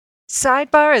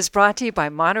Sidebar is brought to you by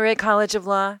Monterey College of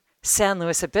Law, San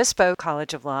Luis Obispo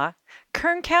College of Law,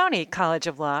 Kern County College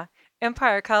of Law,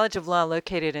 Empire College of Law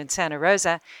located in Santa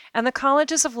Rosa, and the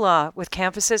Colleges of Law with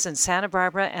campuses in Santa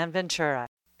Barbara and Ventura.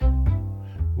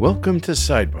 Welcome to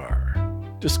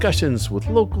Sidebar, discussions with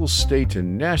local, state,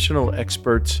 and national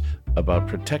experts about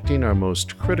protecting our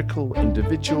most critical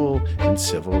individual and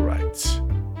civil rights.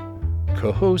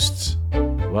 Co-hosts,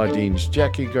 Law Deans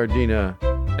Jackie Gardina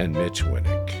and Mitch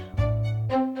Winnick.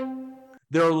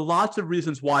 There are lots of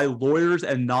reasons why lawyers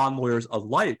and non-lawyers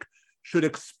alike should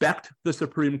expect the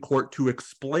Supreme Court to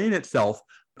explain itself,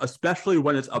 especially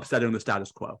when it's upsetting the status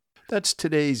quo. That's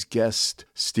today's guest,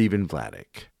 Stephen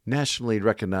Vladeck, nationally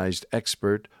recognized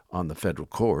expert on the federal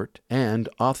court and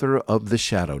author of the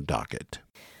Shadow Docket.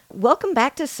 Welcome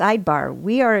back to Sidebar.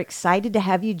 We are excited to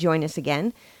have you join us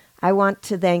again. I want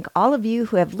to thank all of you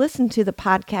who have listened to the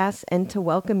podcast and to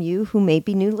welcome you who may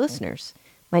be new listeners.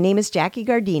 My name is Jackie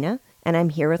Gardina, and I'm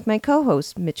here with my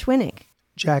co-host, Mitch Winnick.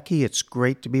 Jackie, it's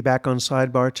great to be back on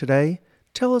Sidebar today.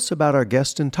 Tell us about our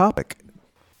guest and topic.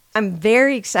 I'm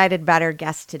very excited about our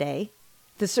guest today.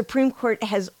 The Supreme Court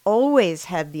has always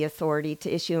had the authority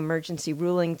to issue emergency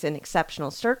rulings in exceptional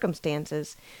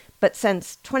circumstances, but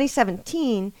since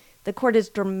 2017, the court has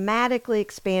dramatically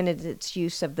expanded its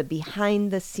use of the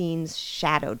behind-the-scenes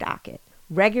Shadow Docket,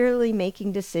 regularly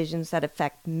making decisions that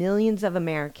affect millions of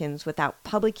Americans without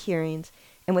public hearings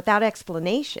and without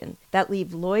explanation that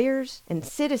leave lawyers and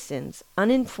citizens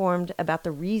uninformed about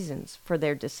the reasons for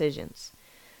their decisions.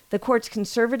 The court's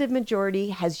conservative majority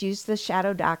has used the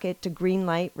Shadow Docket to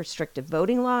greenlight restrictive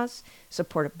voting laws,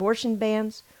 support abortion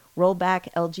bans, roll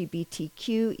back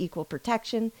LGBTQ equal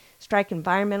protection, strike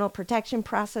environmental protection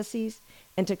processes,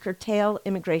 and to curtail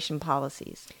immigration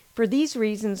policies. For these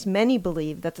reasons, many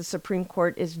believe that the Supreme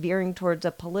Court is veering towards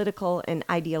a political and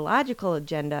ideological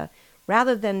agenda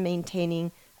rather than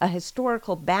maintaining a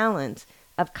historical balance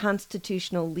of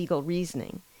constitutional legal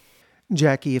reasoning.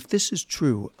 Jackie, if this is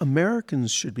true,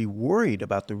 Americans should be worried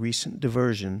about the recent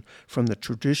diversion from the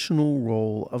traditional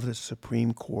role of the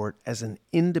Supreme Court as an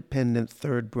independent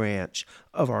third branch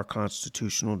of our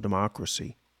constitutional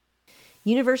democracy.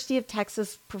 University of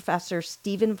Texas Professor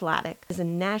Stephen Vladeck is a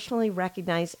nationally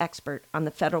recognized expert on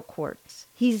the federal courts.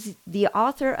 He's the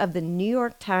author of the New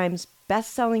York Times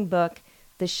bestselling book,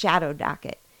 The Shadow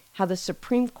Docket: How the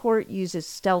Supreme Court Uses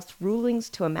Stealth Rulings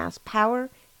to Amass Power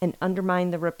and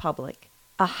Undermine the Republic.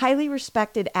 A highly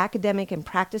respected academic and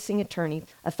practicing attorney,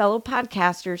 a fellow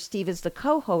podcaster, Steve is the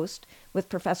co-host with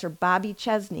Professor Bobby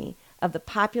Chesney of the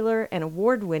popular and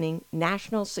award-winning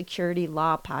National Security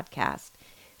Law podcast.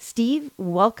 Steve,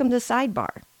 welcome to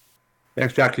Sidebar.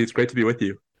 Thanks, Jackie. It's great to be with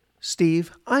you.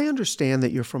 Steve, I understand that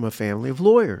you're from a family of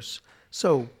lawyers.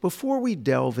 So before we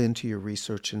delve into your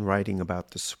research and writing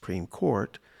about the Supreme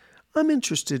Court, I'm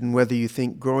interested in whether you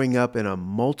think growing up in a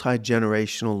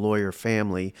multi-generational lawyer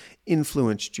family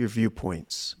influenced your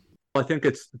viewpoints. I think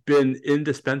it's been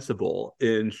indispensable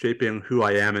in shaping who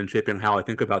I am and shaping how I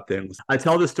think about things. I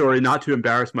tell this story not to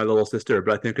embarrass my little sister,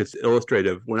 but I think it's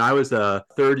illustrative. When I was a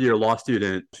third-year law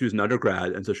student, she was an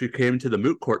undergrad, and so she came to the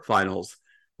moot court finals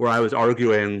where I was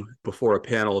arguing before a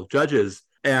panel of judges.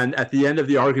 And at the end of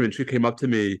the argument, she came up to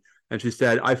me and she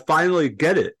said, "I finally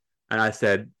get it." And I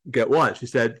said, "Get what?" She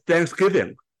said,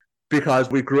 "Thanksgiving." Because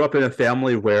we grew up in a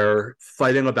family where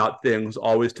fighting about things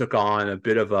always took on a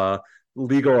bit of a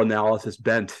legal analysis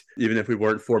bent, even if we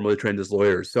weren't formally trained as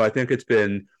lawyers. So I think it's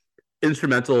been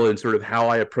instrumental in sort of how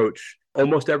I approach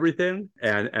almost everything.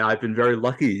 And I've been very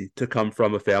lucky to come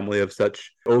from a family of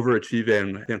such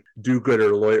overachieving, I think,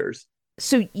 do-gooder lawyers.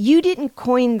 So you didn't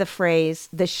coin the phrase,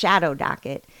 the Shadow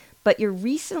Docket, but your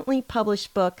recently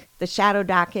published book, The Shadow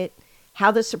Docket: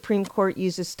 How the Supreme Court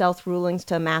Uses Stealth Rulings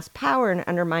to Amass Power and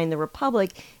Undermine the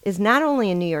Republic, is not only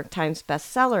a New York Times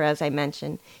bestseller, as I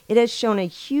mentioned, it has shown a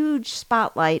huge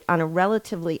spotlight on a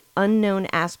relatively unknown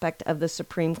aspect of the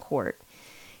Supreme Court.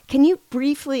 Can you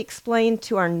briefly explain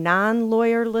to our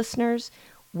non-lawyer listeners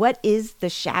what is the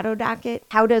Shadow Docket,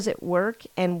 how does it work,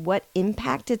 and what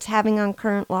impact it's having on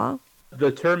current law? The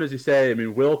term, as you say,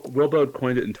 Will Bode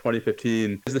coined it in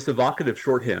 2015, is this evocative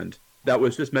shorthand that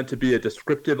was just meant to be a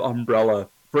descriptive umbrella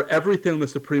for everything the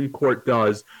Supreme Court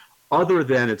does other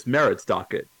than its merits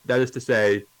docket. That is to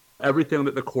say, everything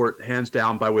that the court hands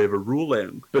down by way of a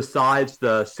ruling, besides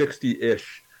the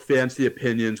 60-ish fancy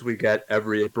opinions we get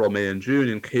every April, May, and June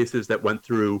in cases that went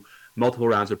through multiple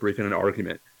rounds of briefing and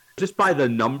argument. Just by the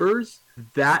numbers,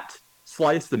 that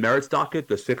slice, the merits docket,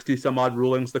 the 60-some-odd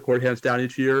rulings the court hands down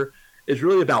each year, is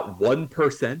really about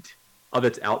 1% of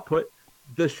its output.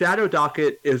 The Shadow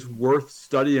Docket is worth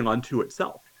studying unto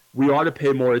itself. We ought to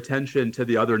pay more attention to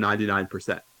the other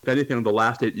 99%. If anything, the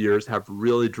last 8 years have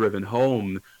really driven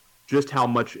home just how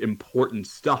much important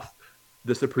stuff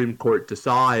the Supreme Court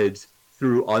decides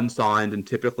through unsigned and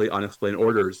typically unexplained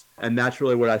orders. And that's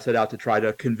really what I set out to try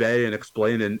to convey and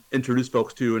explain and introduce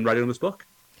folks to in writing this book.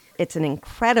 It's an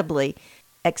incredibly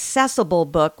accessible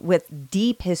book with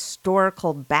deep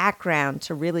historical background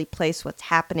to really place what's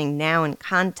happening now in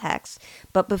context.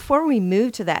 But before we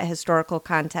move to that historical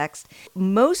context,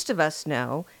 most of us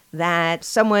know that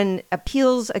someone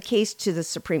appeals a case to the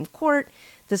Supreme Court.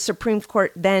 The Supreme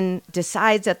Court then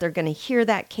decides that they're going to hear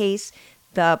that case.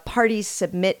 The parties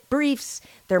submit briefs.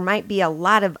 There might be a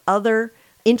lot of other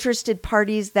interested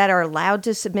parties that are allowed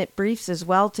to submit briefs as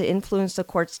well to influence the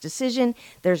court's decision.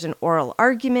 There's an oral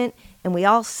argument, and we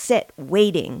all sit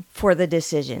waiting for the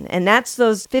decision. And that's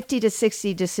those 50 to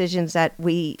 60 decisions that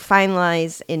we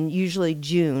finalize in usually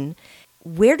June.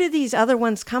 Where do these other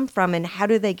ones come from, and how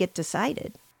do they get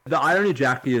decided? The irony,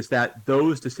 Jackie, is that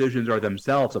those decisions are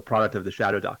themselves a product of the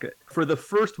Shadow Docket. For the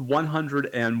first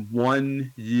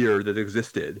 101 year that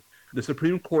existed, the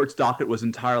Supreme Court's docket was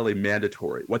entirely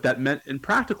mandatory. What that meant in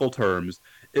practical terms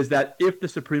is that if the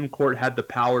Supreme Court had the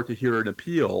power to hear an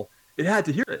appeal, it had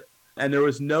to hear it. And there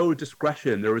was no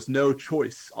discretion, there was no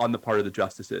choice on the part of the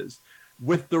justices.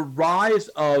 With the rise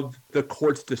of the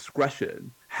court's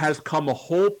discretion has come a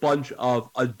whole bunch of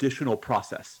additional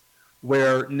process,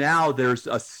 where now there's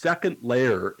a second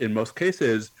layer. In most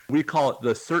cases, we call it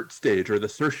the cert stage or the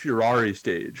certiorari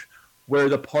stage, where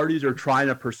the parties are trying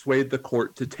to persuade the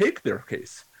court to take their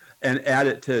case and add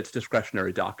it to its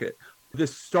discretionary docket.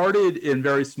 This started in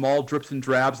very small drips and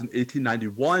drabs in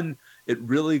 1891. It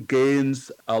really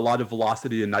gains a lot of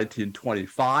velocity in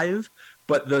 1925.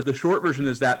 But the short version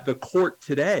is that the court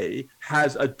today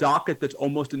has a docket that's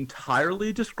almost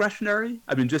entirely discretionary.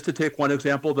 I mean, just to take one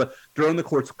example, during the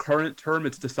court's current term,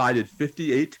 it's decided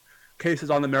 58 cases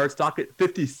on the merits docket.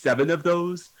 57 of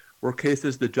those were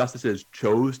cases the justices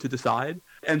chose to decide.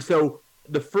 And so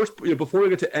the first, before we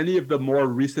get to any of the more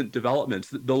recent developments,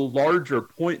 the larger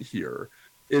point here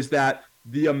is that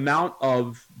the amount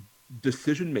of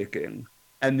decision-making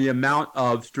and the amount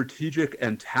of strategic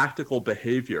and tactical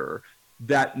behavior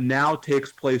that now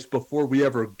takes place before we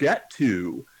ever get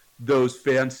to those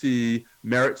fancy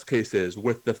merits cases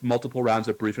with the multiple rounds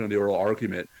of briefing and the oral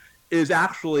argument is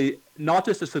actually not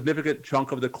just a significant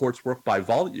chunk of the court's work by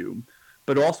volume,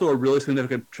 but also a really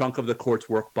significant chunk of the court's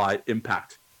work by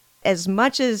impact. As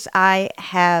much as I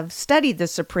have studied the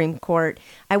Supreme Court,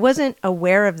 I wasn't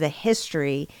aware of the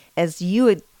history as you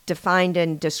had defined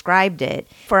and described it.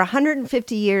 For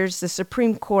 150 years, the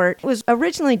Supreme Court was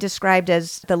originally described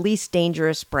as the least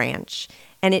dangerous branch,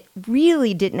 and it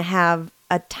really didn't have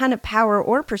a ton of power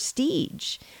or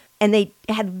prestige. And they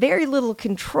had very little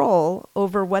control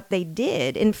over what they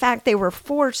did. In fact, they were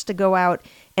forced to go out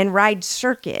and ride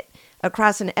circuit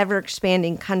across an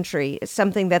ever-expanding country,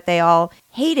 something that they all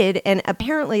hated, and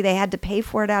apparently they had to pay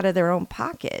for it out of their own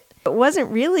pocket. It wasn't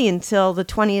really until the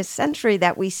 20th century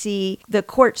that we see the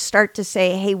courts start to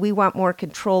say, hey, we want more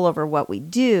control over what we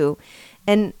do.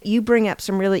 And you bring up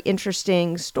some really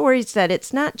interesting stories that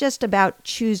it's not just about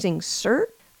choosing cert,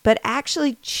 but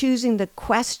actually choosing the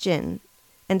question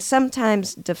and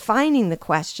sometimes defining the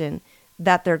question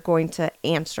that they're going to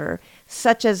answer,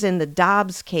 such as in the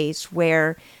Dobbs case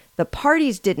where the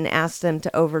parties didn't ask them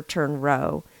to overturn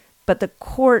Roe, but the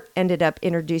court ended up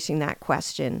introducing that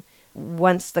question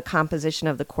once the composition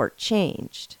of the court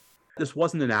changed. This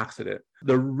wasn't an accident.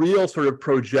 The real sort of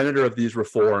progenitor of these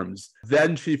reforms,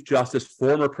 then Chief Justice,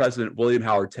 former President William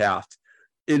Howard Taft,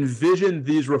 envisioned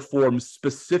these reforms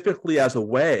specifically as a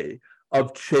way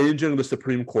of changing the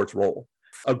Supreme Court's role.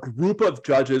 A group of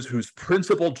judges whose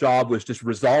principal job was just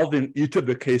resolving each of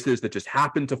the cases that just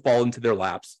happened to fall into their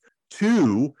laps,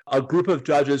 to a group of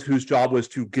judges whose job was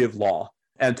to give law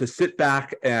and to sit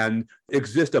back and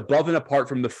exist above and apart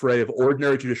from the fray of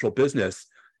ordinary judicial business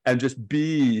and just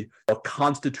be a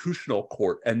constitutional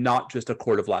court and not just a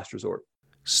court of last resort.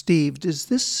 Steve, does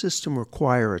this system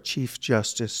require a Chief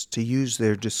Justice to use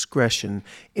their discretion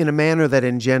in a manner that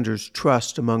engenders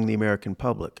trust among the American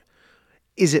public?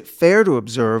 Is it fair to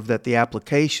observe that the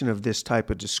application of this type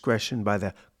of discretion by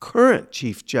the current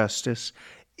Chief Justice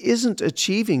isn't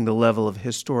achieving the level of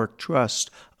historic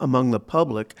trust among the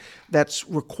public that's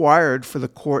required for the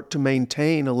court to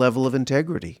maintain a level of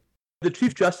integrity? The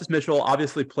Chief Justice, Mitchell,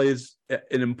 obviously plays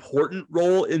an important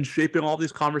role in shaping all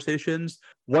these conversations.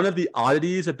 One of the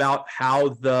oddities about how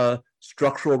the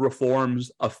structural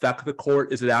reforms affect the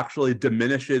court is it actually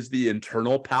diminishes the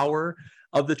internal power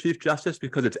of the Chief Justice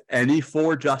because it's any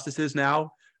 4 justices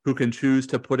now who can choose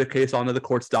to put a case onto the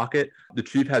court's docket. The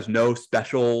chief has no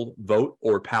special vote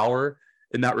or power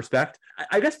in that respect.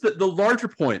 I guess the larger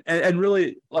point, and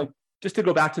really like just to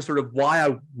go back to sort of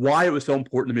why it was so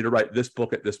important to me to write this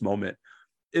book at this moment,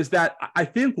 is that I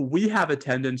think we have a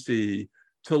tendency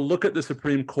to look at the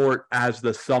Supreme Court as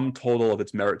the sum total of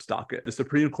its merits docket. The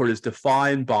Supreme Court is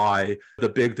defined by the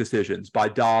big decisions, by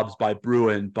Dobbs, by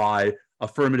Bruin, by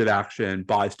affirmative action,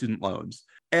 by student loans.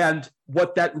 And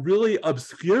what that really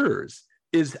obscures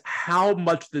is how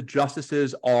much the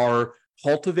justices are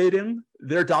cultivating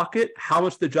their docket, how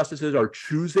much the justices are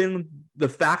choosing the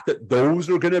fact that those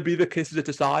are going to be the cases it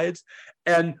decides,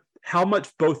 and how much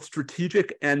both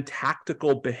strategic and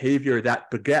tactical behavior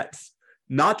that begets,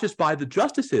 not just by the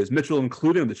justices, Mitchell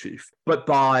including the chief, but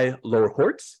by lower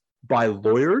courts, by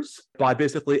lawyers, by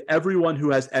basically everyone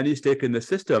who has any stake in the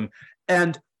system.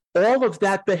 And all of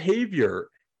that behavior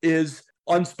is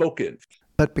unspoken.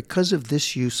 But because of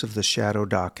this use of the shadow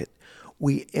docket,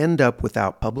 we end up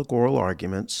without public oral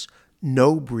arguments,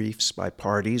 no briefs by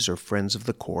parties or friends of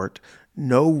the court,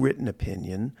 no written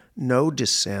opinion, no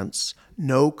dissents,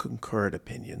 no concurrent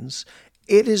opinions.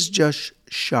 It is just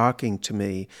shocking to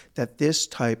me that this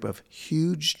type of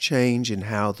huge change in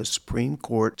how the Supreme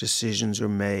Court decisions are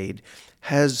made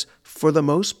has, for the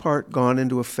most part, gone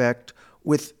into effect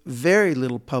with very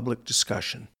little public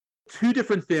discussion. Two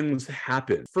different things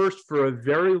happened. First, for a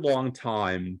very long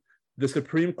time, the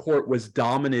Supreme Court was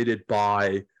dominated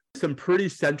by some pretty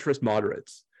centrist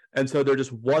moderates. And so there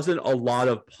just wasn't a lot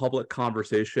of public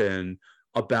conversation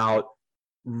about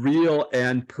real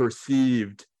and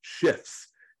perceived shifts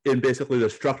in basically the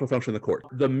structural function of the court,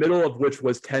 the middle of which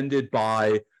was tended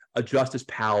by a Justice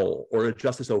Powell or a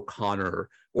Justice O'Connor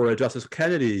or a Justice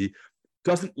Kennedy,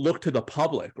 doesn't look to the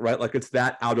public, right? Like it's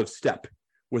that out of step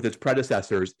with its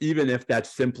predecessors, even if that's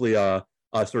simply a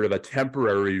sort of a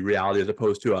temporary reality as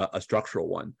opposed to a structural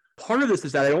one. Part of this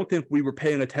is that I don't think we were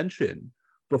paying attention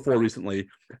before recently.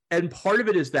 And part of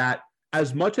it is that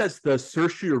as much as the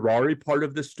certiorari part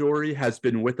of the story has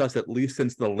been with us at least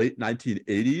since the late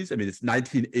 1980s, I mean, it's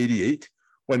 1988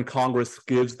 when Congress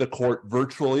gives the court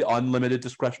virtually unlimited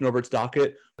discretion over its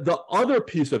docket. The other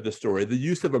piece of the story, the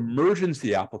use of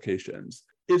emergency applications,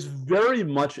 is very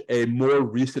much a more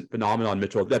recent phenomenon,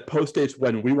 Mitchell, that postdates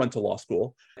when we went to law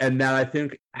school, and that I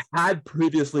think had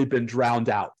previously been drowned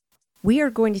out. We are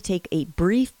going to take a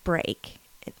brief break.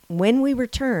 When we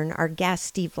return, our guest,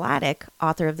 Steve Vladeck,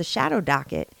 author of the Shadow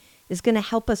Docket, is going to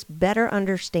help us better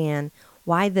understand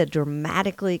why the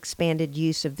dramatically expanded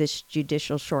use of this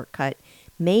judicial shortcut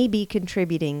may be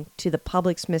contributing to the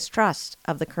public's mistrust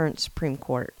of the current Supreme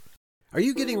Court. Are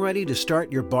you getting ready to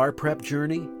start your bar prep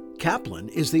journey? Kaplan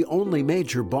is the only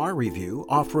major bar review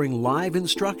offering live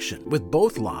instruction with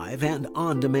both live and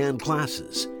on-demand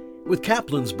classes. With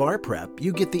Kaplan's Bar Prep,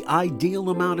 you get the ideal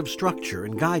amount of structure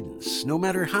and guidance, no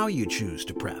matter how you choose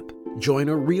to prep. Join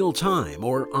a real-time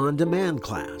or on-demand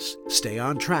class, stay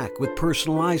on track with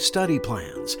personalized study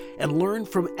plans, and learn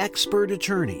from expert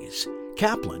attorneys.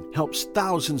 Kaplan helps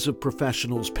thousands of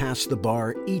professionals pass the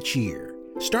bar each year.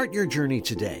 Start your journey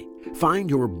today. Find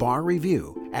your bar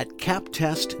review at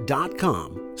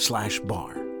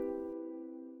captest.com/bar.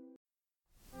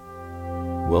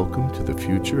 Welcome to the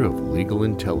future of legal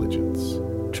intelligence.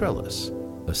 Trellis,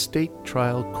 a state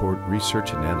trial court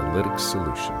research and analytics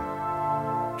solution.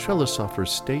 Trellis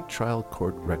offers state trial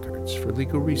court records for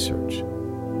legal research,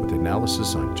 with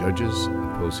analysis on judges,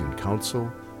 opposing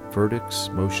counsel, verdicts,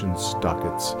 motions,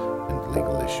 dockets, and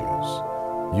legal issues.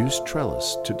 Use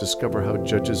Trellis to discover how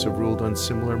judges have ruled on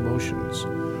similar motions,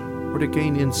 or to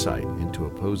gain insight into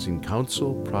opposing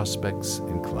counsel, prospects,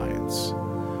 and clients.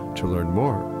 To learn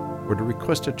more, or to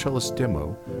request a Trellis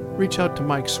demo, reach out to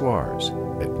Mike Suarez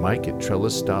at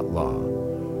mike@trellis.law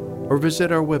or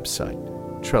visit our website,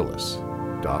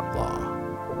 trellis.law.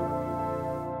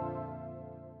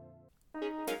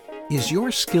 Is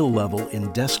your skill level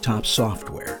in desktop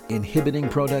software inhibiting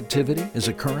productivity as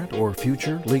a current or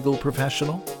future legal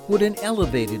professional? Would an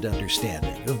elevated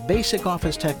understanding of basic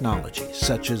office technologies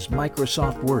such as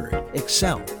Microsoft Word,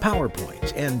 Excel,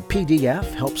 PowerPoint, and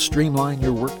PDF help streamline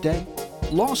your workday?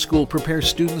 Law school prepares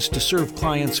students to serve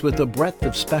clients with a breadth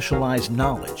of specialized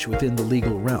knowledge within the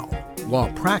legal realm.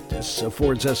 Law practice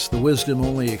affords us the wisdom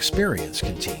only experience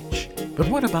can teach. But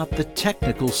what about the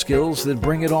technical skills that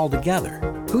bring it all together?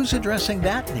 Who's addressing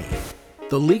that need?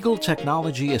 The Legal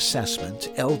Technology Assessment,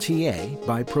 LTA,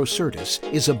 by Procertus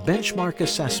is a benchmark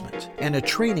assessment and a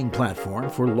training platform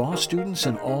for law students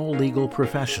and all legal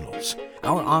professionals.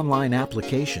 Our online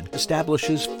application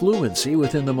establishes fluency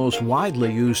within the most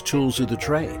widely used tools of the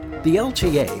trade. The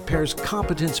LTA pairs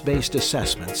competence-based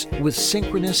assessments with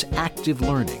synchronous active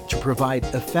learning to provide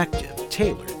effective,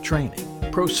 tailored training.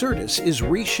 Procertus is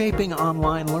reshaping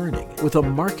online learning with a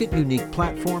market-unique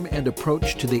platform and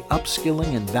approach to the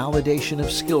upskilling and validation of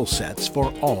skill sets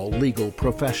for all legal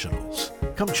professionals.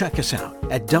 Come check us out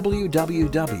at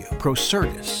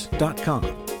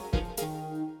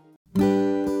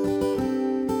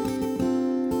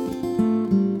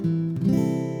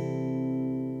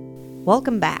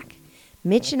Welcome back.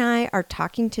 Mitch and I are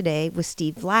talking today with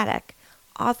Steve Vladeck,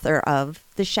 author of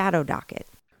The Shadow Docket.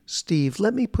 Steve,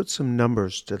 let me put some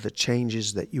numbers to the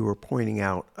changes that you were pointing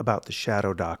out about the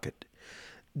Shadow Docket.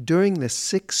 During the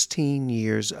 16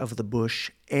 years of the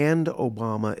Bush and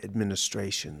Obama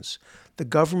administrations, the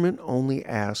government only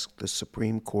asked the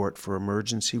Supreme Court for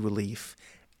emergency relief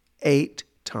 8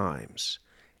 times.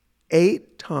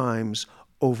 8 times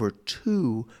over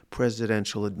 2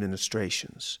 presidential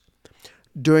administrations.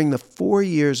 During the 4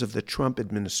 years of the Trump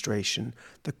administration,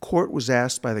 the court was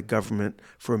asked by the government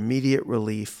for immediate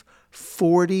relief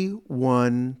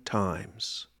 41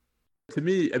 times. To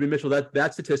me, Mitchell,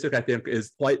 that statistic, I think,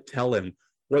 is quite telling.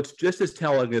 What's just as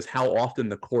telling is how often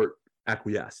the court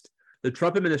acquiesced. The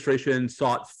Trump administration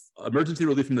sought emergency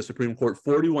relief from the Supreme Court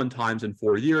 41 times in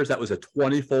 4 years. That was a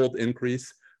 20-fold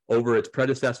increase over its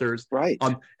predecessors. Right.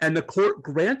 And the court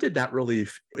granted that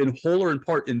relief in whole or in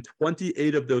part in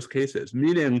 28 of those cases,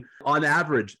 meaning on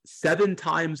average 7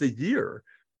 times a year.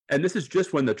 And this is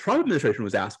just when the Trump administration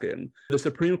was asking. The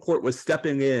Supreme Court was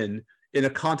stepping in a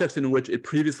context in which it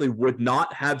previously would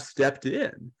not have stepped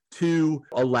in to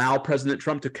allow President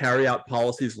Trump to carry out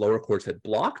policies lower courts had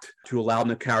blocked, to allow him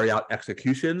to carry out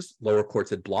executions lower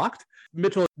courts had blocked.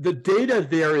 Mitchell, the data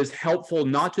there is helpful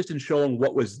not just in showing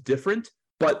what was different,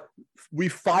 but we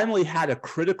finally had a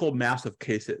critical mass of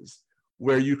cases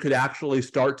where you could actually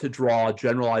start to draw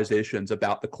generalizations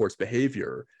about the court's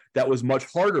behavior. That was much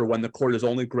harder when the court is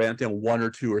only granting 1 or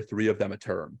 2 or 3 of them a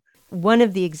term. One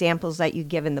of the examples that you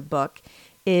give in the book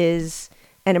is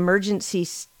an emergency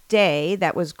stay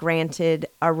that was granted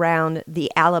around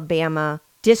the Alabama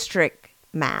district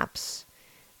maps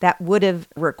that would have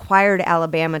required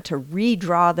Alabama to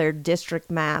redraw their district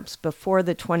maps before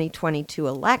the 2022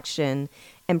 election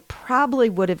and probably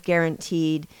would have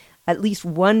guaranteed at least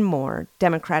one more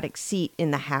Democratic seat in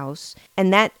the House.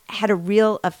 And that had a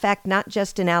real effect, not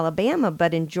just in Alabama,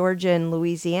 but in Georgia and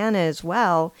Louisiana as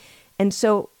well. And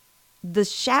so the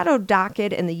shadow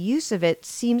docket and the use of it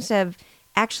seems to have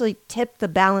actually tipped the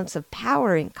balance of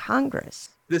power in Congress.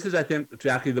 This is, I think,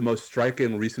 Jackie, the most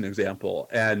striking recent example.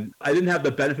 And I didn't have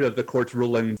the benefit of the court's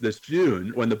ruling this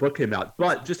June when the book came out.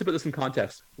 But just to put this in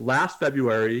context, last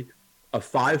February, a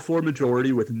 5-4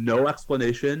 majority with no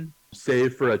explanation,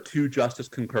 save for a 2-justice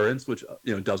concurrence, which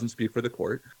doesn't speak for the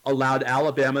court, allowed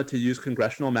Alabama to use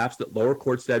congressional maps that lower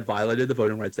courts said violated the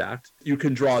Voting Rights Act. You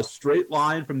can draw a straight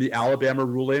line from the Alabama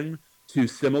ruling to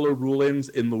similar rulings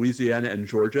in Louisiana and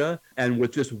Georgia. And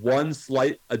with just one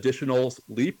slight additional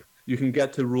leap, you can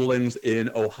get to rulings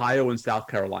in Ohio and South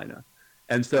Carolina.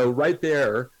 And so right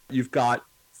there, you've got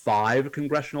 5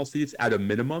 congressional seats at a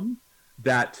minimum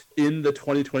that in the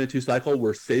 2022 cycle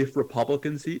were safe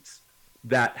Republican seats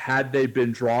that had they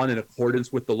been drawn in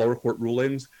accordance with the lower court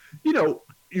rulings,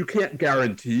 you can't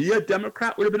guarantee a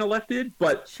Democrat would have been elected,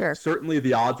 but Sure. Certainly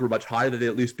the odds were much higher that they'd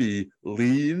at least be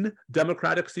lean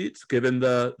Democratic seats given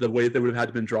the way they would have had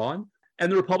to been drawn.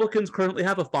 And the Republicans currently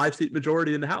have a 5-seat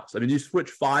majority in the House. I mean, you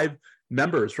switch 5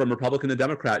 members from Republican to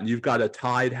Democrat and you've got a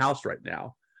tied House right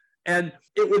now. And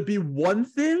it would be one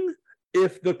thing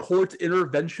if the court's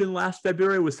intervention last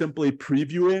February was simply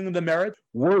previewing the merits.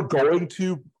 We're going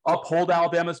to uphold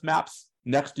Alabama's maps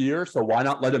next year, so why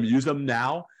not let them use them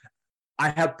now? I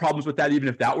have problems with that even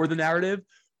if that were the narrative.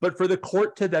 But for the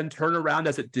court to then turn around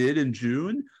as it did in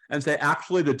June and say,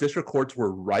 actually, the district courts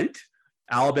were right,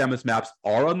 Alabama's maps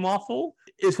are unlawful,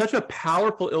 is such a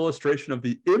powerful illustration of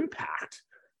the impact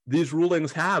these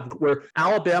rulings have, where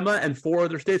Alabama and 4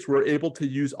 other states were able to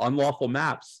use unlawful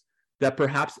maps that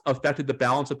perhaps affected the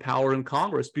balance of power in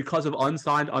Congress because of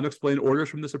unsigned, unexplained orders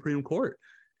from the Supreme Court.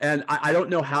 And I don't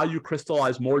know how you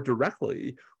crystallize more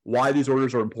directly why these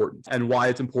orders are important and why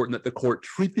it's important that the court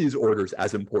treat these orders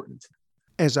as important.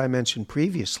 As I mentioned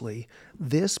previously,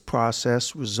 this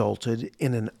process resulted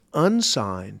in an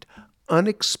unsigned,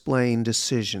 unexplained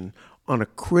decision on a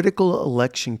critical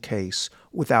election case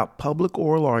without public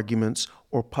oral arguments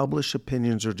or published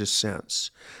opinions or dissents.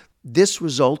 This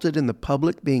resulted in the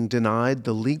public being denied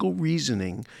the legal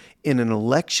reasoning in an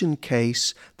election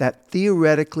case that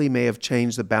theoretically may have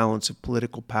changed the balance of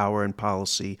political power and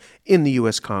policy in the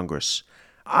U.S. Congress.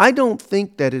 I don't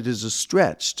think that it is a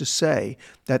stretch to say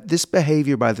that this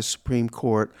behavior by the Supreme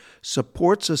Court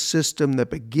supports a system that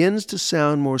begins to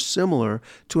sound more similar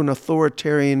to an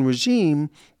authoritarian regime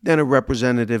than a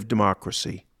representative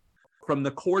democracy. From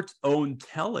the court's own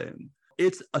telling,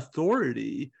 its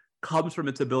authority comes from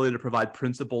its ability to provide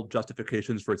principled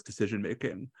justifications for its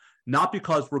decision-making, not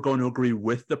because we're going to agree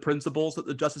with the principles that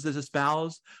the justices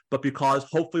espouse, but because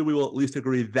hopefully we will at least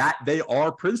agree that they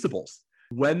are principles.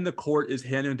 When the court is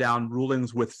handing down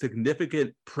rulings with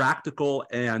significant practical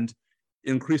and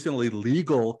increasingly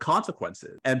legal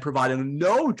consequences and providing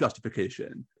no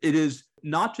justification, it is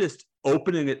not just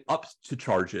opening it up to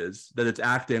charges that it's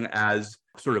acting as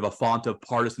sort of a font of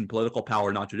partisan political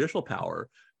power, not judicial power,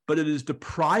 but it is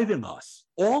depriving us,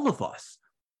 all of us,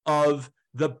 of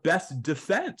the best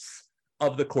defense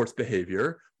of the court's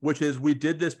behavior, which is we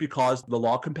did this because the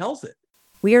law compels it.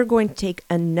 We are going to take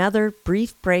another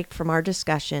brief break from our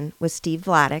discussion with Steve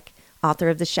Vladeck, author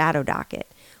of the Shadow Docket.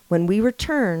 When we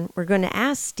return, we're going to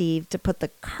ask Steve to put the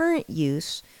current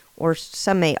use, or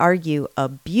some may argue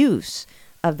abuse,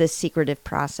 of this secretive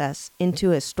process into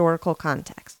historical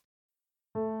context.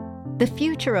 The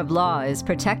future of law is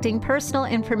protecting personal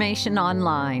information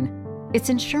online. It's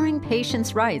ensuring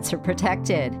patients' rights are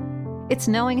protected. It's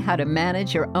knowing how to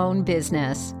manage your own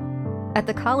business. At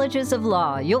the colleges of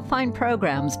law, you'll find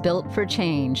programs built for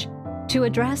change to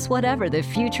address whatever the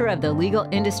future of the legal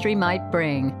industry might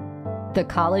bring. The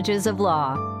colleges of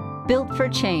law, built for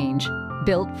change,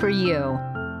 built for you.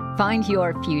 Find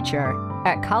your future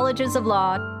at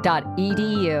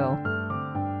collegesoflaw.edu.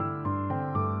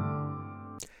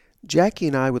 Jackie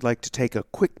and I would like to take a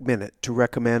quick minute to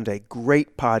recommend a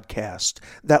great podcast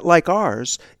that, like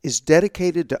ours, is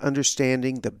dedicated to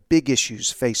understanding the big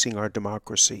issues facing our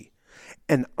democracy.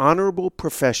 An Honorable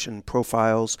Profession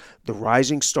profiles the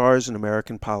rising stars in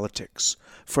American politics.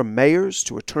 From mayors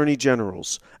to attorney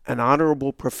generals, An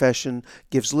Honorable Profession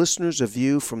gives listeners a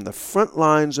view from the front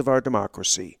lines of our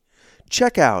democracy.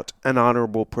 Check out An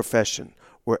Honorable Profession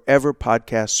wherever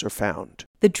podcasts are found.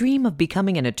 The dream of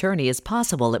becoming an attorney is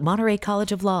possible at Monterey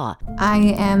College of Law.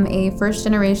 I am a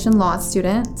first-generation law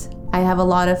student. I have a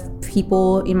lot of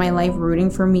people in my life rooting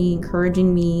for me,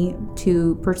 encouraging me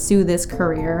to pursue this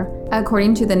career.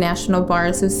 According to the National Bar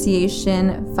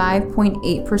Association,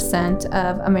 5.8%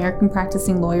 of American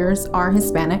practicing lawyers are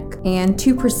Hispanic, and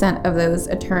 2% of those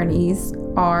attorneys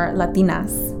are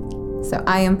Latinas. So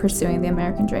I am pursuing the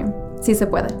American dream. Si se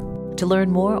puede. To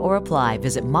learn more or apply,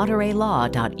 visit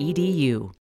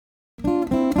montereylaw.edu.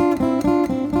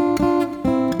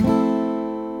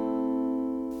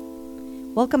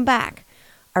 Welcome back.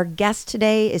 Our guest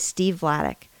today is Steve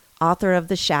Vladeck, author of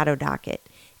the Shadow Docket,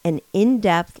 an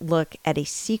in-depth look at a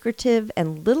secretive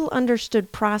and little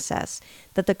understood process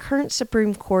that the current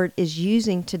Supreme Court is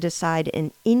using to decide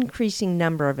an increasing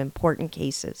number of important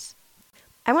cases.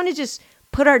 I want to just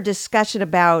put our discussion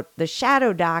about the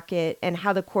Shadow Docket and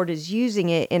how the court is using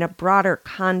it in a broader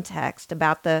context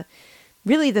about the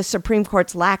Supreme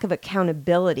Court's lack of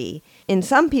accountability, in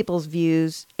some people's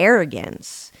views,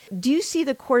 arrogance. Do you see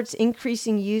the court's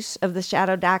increasing use of the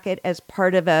Shadow Docket as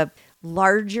part of a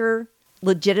larger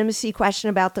legitimacy question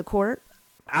about the court?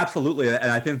 Absolutely. And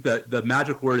I think that the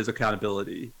magic word is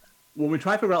accountability. When we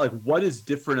try to figure out what is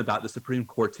different about the Supreme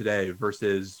Court today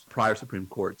versus prior Supreme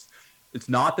Courts, it's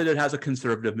not that it has a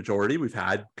conservative majority. We've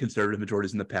had conservative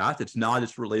majorities in the past. It's not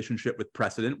its relationship with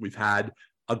precedent. We've had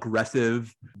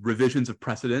aggressive revisions of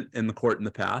precedent in the court in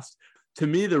the past. To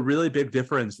me, the really big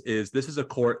difference is this is a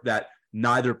court that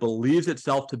neither believes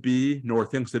itself to be nor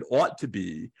thinks it ought to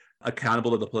be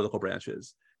accountable to the political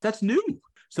branches. That's new.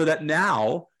 So that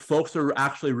now folks are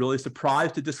actually really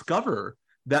surprised to discover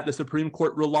that the Supreme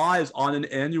Court relies on an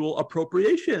annual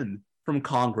appropriation from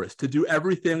Congress to do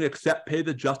everything except pay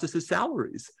the justices'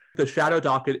 salaries. The Shadow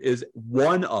Docket is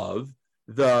one of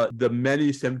the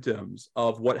many symptoms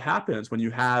of what happens when you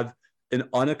have an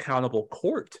unaccountable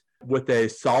court with a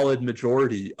solid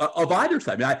majority of either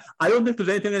side. I mean, I don't think there's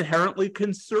anything inherently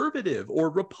conservative or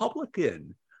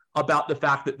Republican about the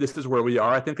fact that this is where we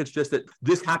are. I think it's just that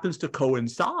this happens to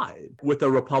coincide with a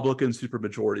Republican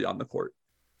supermajority on the court.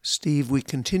 Steve, we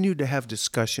continue to have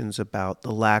discussions about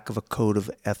the lack of a code of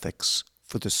ethics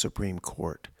for the Supreme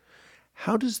Court.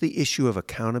 How does the issue of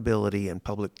accountability and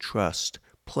public trust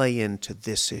play into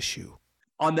this issue?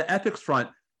 On the ethics front,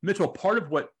 Mitchell, part of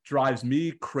what drives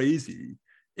me crazy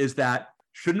is that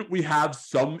shouldn't we have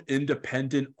some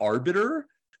independent arbiter?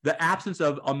 The absence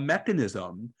of a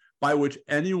mechanism by which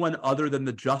anyone other than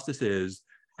the justices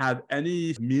have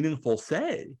any meaningful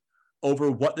say over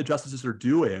what the justices are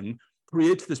doing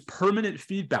creates this permanent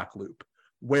feedback loop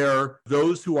where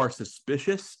those who are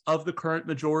suspicious of the current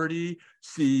majority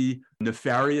see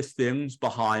nefarious things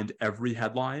behind every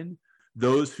headline.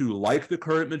 Those who like the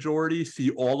current majority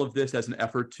see all of this as an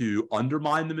effort to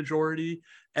undermine the majority.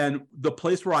 And the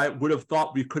place where I would have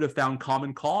thought we could have found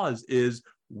common cause is,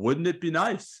 wouldn't it be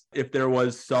nice if there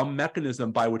was some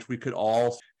mechanism by which we could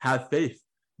all have faith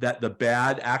that the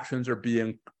bad actions are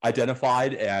being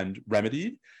identified and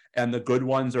remedied and the good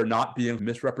ones are not being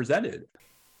misrepresented?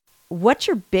 What's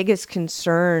your biggest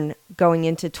concern going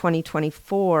into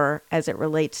 2024 as it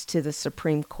relates to the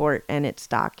Supreme Court and its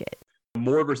docket?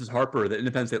 Moore versus Harper, the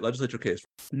independent state legislature case.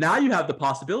 Now you have the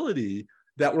possibility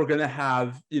that we're going to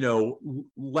have,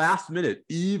 last minute,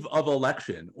 eve of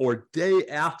election or day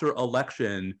after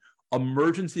election,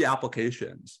 emergency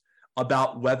applications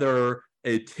about whether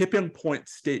a tipping point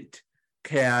state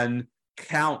can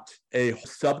count a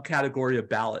subcategory of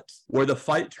ballots where the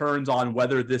fight turns on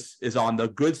whether this is on the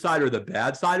good side or the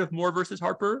bad side of Moore versus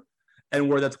Harper, and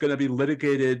where that's going to be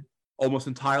litigated almost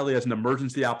entirely as an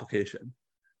emergency application.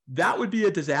 That would be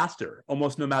a disaster,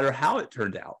 almost no matter how it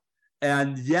turned out.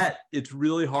 And yet, it's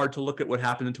really hard to look at what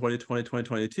happened in 2020,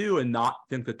 2022 and not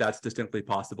think that that's distinctly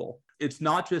possible. It's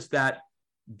not just that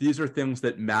these are things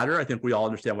that matter. I think we all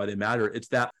understand why they matter. It's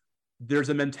that there's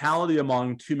a mentality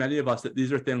among too many of us that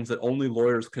these are things that only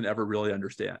lawyers can ever really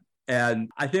understand. And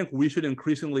I think we should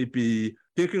increasingly be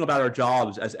thinking about our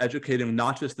jobs as educating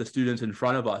not just the students in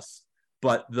front of us,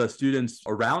 but the students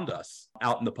around us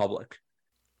out in the public.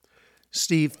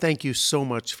 Steve, thank you so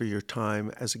much for your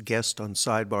time as a guest on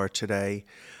Sidebar today.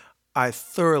 I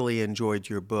thoroughly enjoyed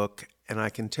your book, and I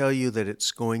can tell you that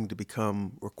it's going to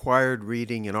become required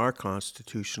reading in our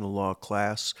constitutional law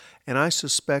class, and I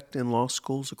suspect in law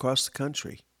schools across the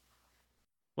country.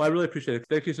 Well, I really appreciate it.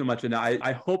 Thank you so much. And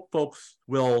I hope folks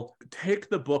will take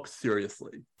the book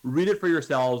seriously. Read it for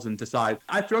yourselves and decide.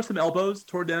 I throw some elbows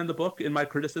toward the end of the book in my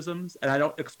criticisms, and I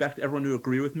don't expect everyone to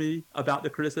agree with me about the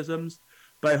criticisms,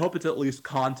 but I hope it's at least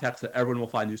context that everyone will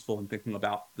find useful in thinking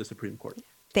about the Supreme Court.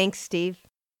 Thanks, Steve.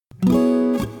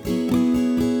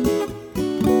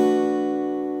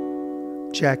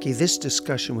 Jackie, this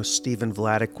discussion with Stephen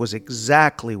Vladeck was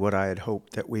exactly what I had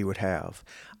hoped that we would have.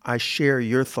 I share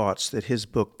your thoughts that his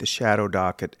book, The Shadow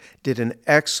Docket, did an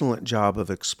excellent job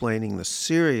of explaining the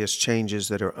serious changes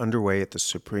that are underway at the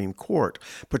Supreme Court,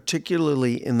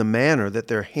 particularly in the manner that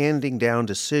they're handing down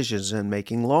decisions and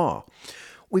making law.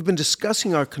 We've been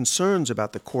discussing our concerns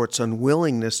about the court's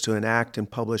unwillingness to enact and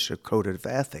publish a code of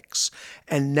ethics,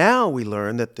 and now we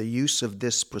learn that the use of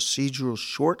this procedural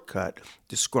shortcut,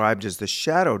 described as the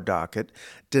Shadow Docket,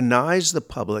 denies the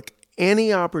public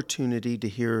any opportunity to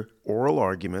hear oral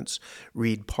arguments,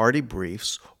 read party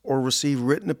briefs, or receive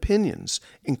written opinions,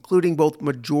 including both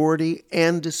majority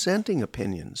and dissenting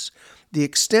opinions. The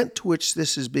extent to which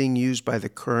this is being used by the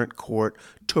current court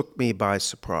took me by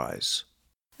surprise.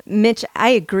 Mitch, I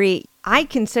agree. I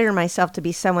consider myself to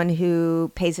be someone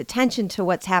who pays attention to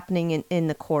what's happening in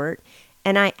the court.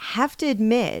 And I have to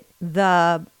admit,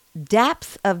 the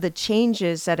depth of the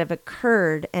changes that have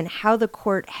occurred and how the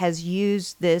court has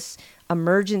used this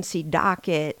emergency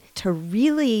docket to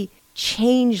really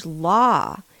change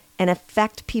law and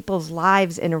affect people's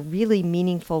lives in a really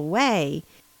meaningful way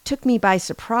took me by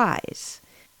surprise.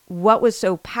 What was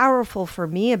so powerful for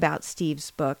me about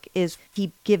Steve's book is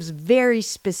he gives very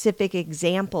specific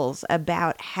examples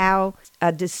about how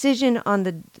a decision on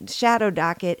the Shadow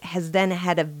Docket has then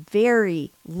had a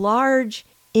very large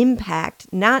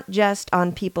impact, not just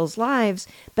on people's lives,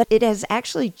 but it has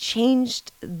actually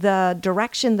changed the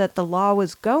direction that the law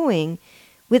was going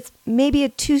with maybe a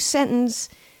 2-sentence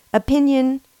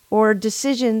opinion or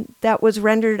decision that was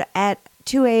rendered at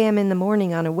 2 a.m. in the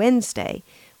morning on a Wednesday,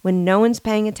 when no one's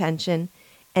paying attention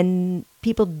and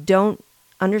people don't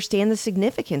understand the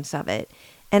significance of it.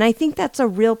 And I think that's a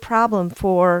real problem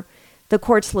for the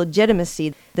court's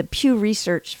legitimacy. The Pew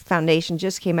Research Foundation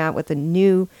just came out with a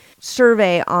new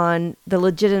survey on the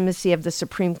legitimacy of the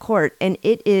Supreme Court, and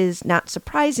it is, not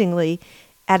surprisingly,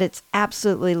 at its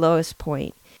absolutely lowest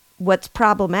point. What's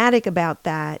problematic about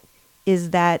that is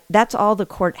that that's all the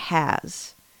court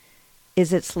has,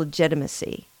 is its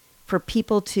legitimacy. For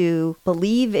people to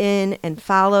believe in and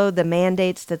follow the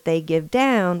mandates that they give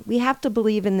down, we have to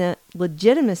believe in the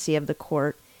legitimacy of the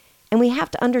court, and we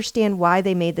have to understand why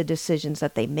they made the decisions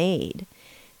that they made.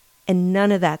 And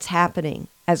none of that's happening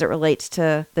as it relates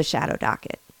to the Shadow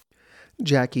Docket.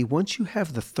 Jackie, once you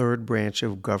have the third branch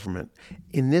of government,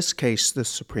 in this case the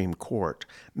Supreme Court,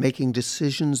 making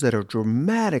decisions that are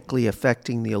dramatically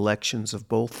affecting the elections of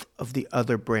both of the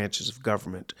other branches of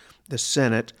government, the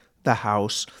Senate, the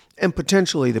House, and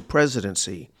potentially the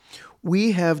presidency,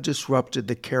 we have disrupted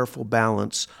the careful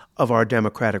balance of our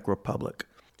democratic republic.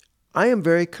 I am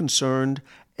very concerned,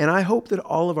 and I hope that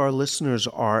all of our listeners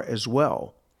are as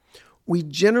well. We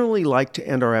generally like to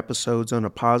end our episodes on a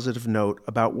positive note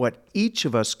about what each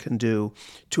of us can do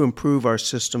to improve our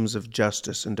systems of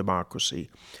justice and democracy.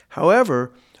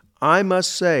 However, I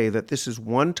must say that this is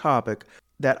one topic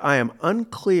that I am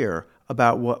unclear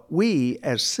about what we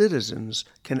as citizens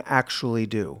can actually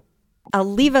do. I'll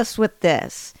leave us with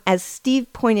this. As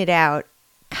Steve pointed out,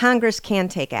 Congress can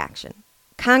take action.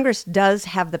 Congress does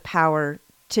have the power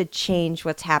to change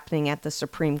what's happening at the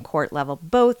Supreme Court level,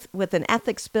 both with an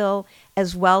ethics bill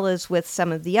as well as with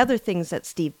some of the other things that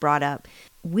Steve brought up.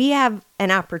 We have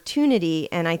an opportunity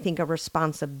and I think a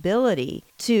responsibility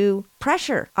to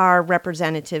pressure our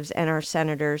representatives and our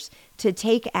senators to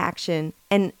take action.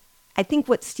 And I think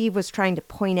what Steve was trying to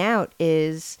point out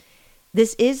is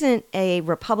this isn't a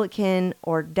Republican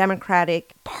or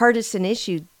Democratic partisan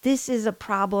issue. This is a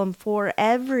problem for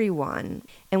everyone,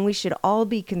 and we should all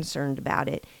be concerned about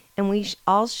it. And we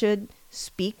all should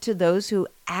speak to those who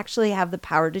actually have the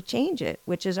power to change it,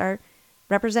 which is our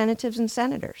representatives and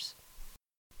senators.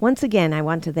 Once again, I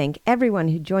want to thank everyone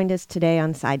who joined us today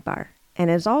on Sidebar.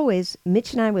 And as always,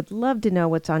 Mitch and I would love to know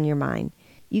what's on your mind.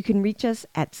 You can reach us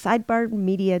at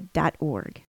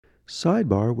sidebarmedia.org.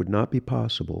 Sidebar would not be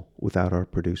possible without our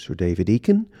producer David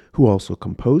Eakin, who also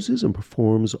composes and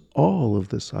performs all of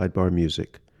the Sidebar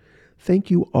music.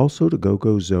 Thank you also to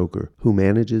Gogo Zoger, who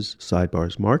manages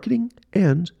Sidebar's marketing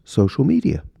and social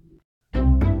media.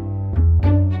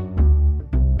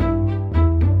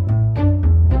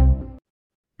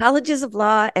 Colleges of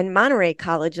Law and Monterey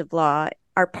College of Law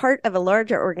are part of a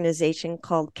larger organization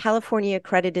called California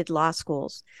Accredited Law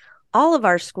Schools. All of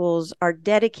our schools are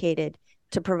dedicated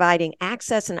to providing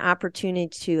access and opportunity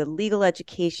to a legal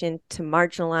education to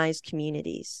marginalized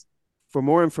communities. For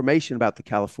more information about the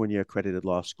California Accredited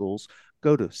Law Schools,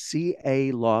 go to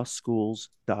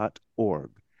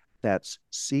calawschools.org. That's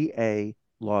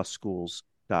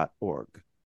calawschools.org.